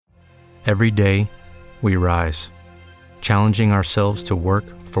Every day, we rise, challenging ourselves to work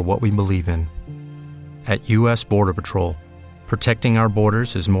for what we believe in. At U.S. Border Patrol, protecting our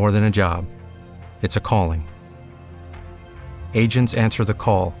borders is more than a job. It's a calling. Agents answer the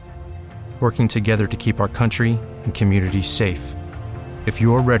call, working together to keep our country and communities safe. If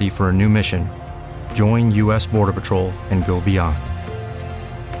you're ready for a new mission, join U.S. Border Patrol and go beyond.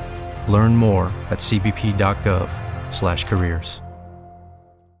 Learn more at cbp.gov/careers.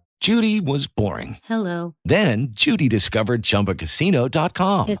 Judy was boring. Hello. Then Judy discovered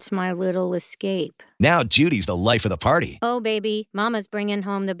ChumbaCasino.com. It's my little escape. Now Judy's the life of the party. Oh, baby, mama's bringing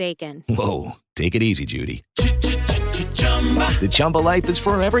home the bacon. Whoa, take it easy, Judy. The Chumba life is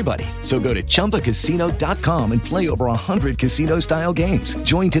for everybody. So go to ChumbaCasino.com and play over 100 casino-style games.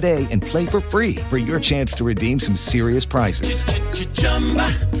 Join today and play for free for your chance to redeem some serious prizes.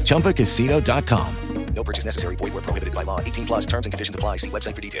 ChumbaCasino.com. No purchase necessary. Void where prohibited by law. 18+ terms and conditions apply. See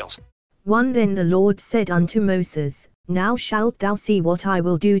website for details. 1 Then the Lord said unto Moses, Now shalt thou see what I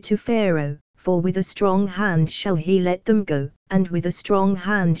will do to Pharaoh, for with a strong hand shall he let them go, and with a strong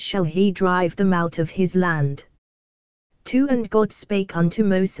hand shall he drive them out of his land. 2 And God spake unto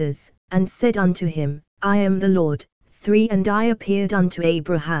Moses, and said unto him, I am the Lord. 3 And I appeared unto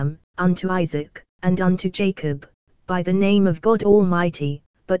Abraham, unto Isaac, and unto Jacob, by the name of God Almighty,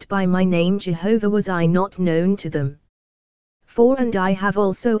 but by my name Jehovah was I not known to them. 4 And I have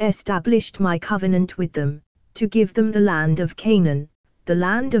also established my covenant with them, to give them the land of Canaan, the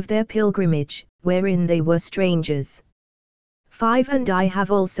land of their pilgrimage, wherein they were strangers. 5 And I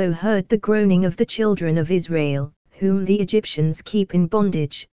have also heard the groaning of the children of Israel, whom the Egyptians keep in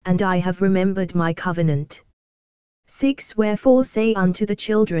bondage, and I have remembered my covenant. 6 Wherefore say unto the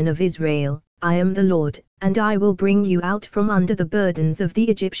children of Israel, I am the Lord, and I will bring you out from under the burdens of the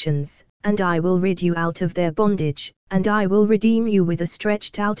Egyptians, and I will rid you out of their bondage, and I will redeem you with a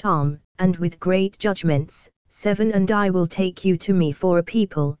stretched out arm, and with great judgments. 7 And I will take you to me for a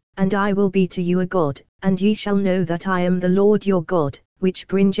people, and I will be to you a God, and ye shall know that I am the Lord your God, which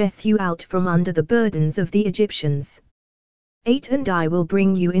bringeth you out from under the burdens of the Egyptians. 8 And I will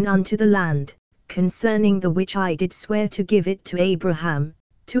bring you in unto the land, concerning the which I did swear to give it to Abraham,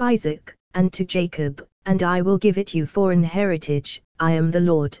 to Isaac, and to Jacob, and I will give it you for an heritage. I am the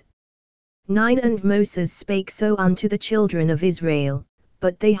Lord. 9 And Moses spake so unto the children of Israel,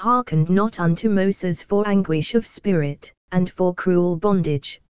 but they hearkened not unto Moses for anguish of spirit, and for cruel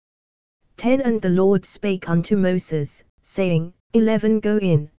bondage. 10 And the Lord spake unto Moses, saying, 11 Go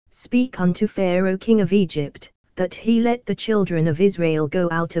in, speak unto Pharaoh king of Egypt, that he let the children of Israel go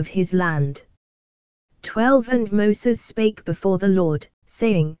out of his land. 12 And Moses spake before the Lord,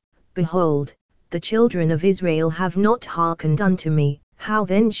 saying, Behold, the children of Israel have not hearkened unto me, how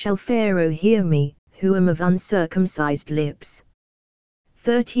then shall Pharaoh hear me, who am of uncircumcised lips?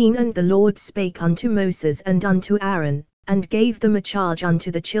 13 And the Lord spake unto Moses and unto Aaron, and gave them a charge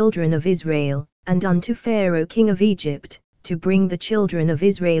unto the children of Israel, and unto Pharaoh king of Egypt, to bring the children of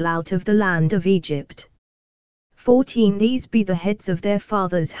Israel out of the land of Egypt. 14 These be the heads of their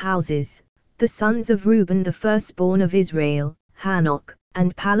fathers' houses, the sons of Reuben the firstborn of Israel, Hanok,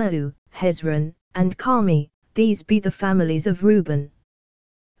 and Palu, Hezron, and Carmi, these be the families of Reuben.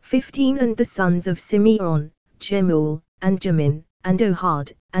 15 And the sons of Simeon, Jemuel, and Jamin, and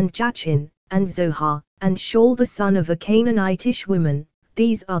Ohad, and Jachin, and Zohar, and Shaul the son of a Canaanitish woman,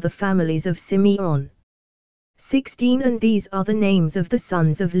 these are the families of Simeon. 16 And these are the names of the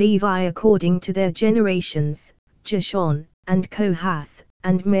sons of Levi according to their generations, Gershon, and Kohath,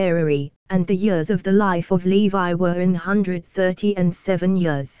 and Merari, and the years of the life of Levi were 137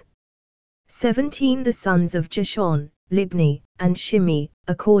 years. 17 The sons of Gershon, Libni, and Shimi,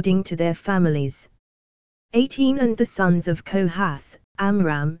 according to their families. 18 And the sons of Kohath,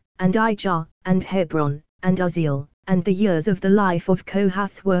 Amram, and Ijah, and Hebron, and Uzziel, and the years of the life of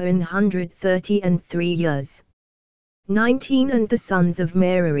Kohath were 133 years. 19 And the sons of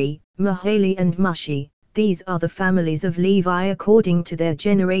Merari, Mahali and Mushi, these are the families of Levi according to their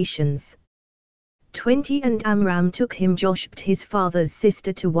generations. 20 And Amram took him Joshbt his father's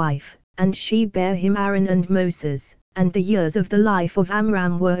sister to wife, and she bare him Aaron and Moses, and the years of the life of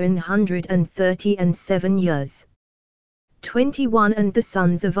Amram were 137 years. 21 And the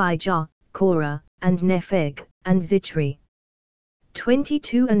sons of Ijah, Korah, and Nepheg, and Zitri.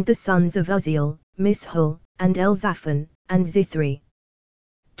 22 And the sons of Uzziel, Mishal, and Elzaphan, and Zithri.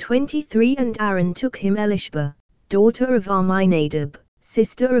 23 And Aaron took him Elishba, daughter of Amminadab,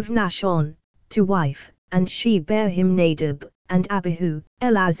 sister of Nashon, to wife, and she bare him Nadab, and Abihu,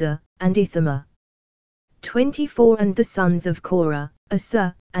 Eleazar, and Ithamar. 24 And the sons of Korah,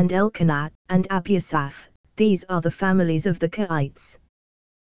 Asa, and Elkanah, and Abiasaph, these are the families of the Kehites.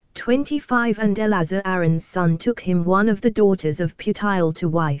 25 And Eleazar Aaron's son took him one of the daughters of Putiel to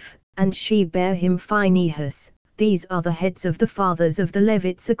wife, and she bare him Phinehas. These are the heads of the fathers of the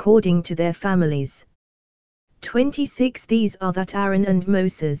Levites according to their families. 26 These are that Aaron and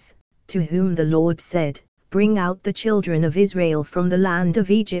Moses, to whom the Lord said, Bring out the children of Israel from the land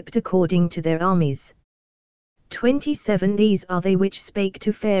of Egypt according to their armies. 27 These are they which spake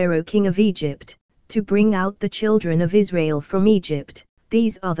to Pharaoh king of Egypt, to bring out the children of Israel from Egypt.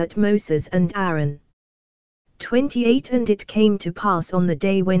 These are that Moses and Aaron. 28 And it came to pass on the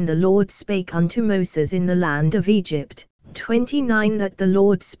day when the Lord spake unto Moses in the land of Egypt. 29 That the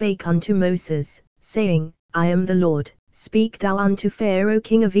Lord spake unto Moses, saying, I am the Lord, speak thou unto Pharaoh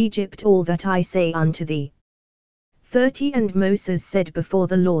king of Egypt all that I say unto thee. 30 And Moses said before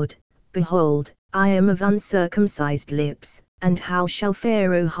the Lord, Behold, I am of uncircumcised lips, and how shall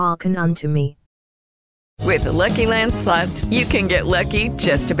Pharaoh hearken unto me? With the Lucky Land Slots, you can get lucky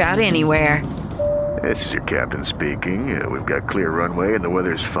just about anywhere. This is your captain speaking. We've got clear runway and the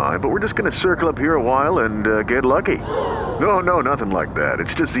weather's fine, but we're just going to circle up here a while and get lucky. No, nothing like that.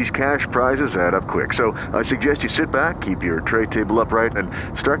 It's just these cash prizes add up quick. So I suggest you sit back, keep your tray table upright, and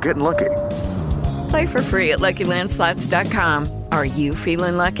start getting lucky. Play for free at LuckyLandSlots.com. Are you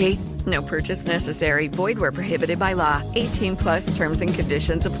feeling lucky? No purchase necessary. Void where prohibited by law. 18+ terms and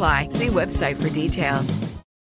conditions apply. See website for details.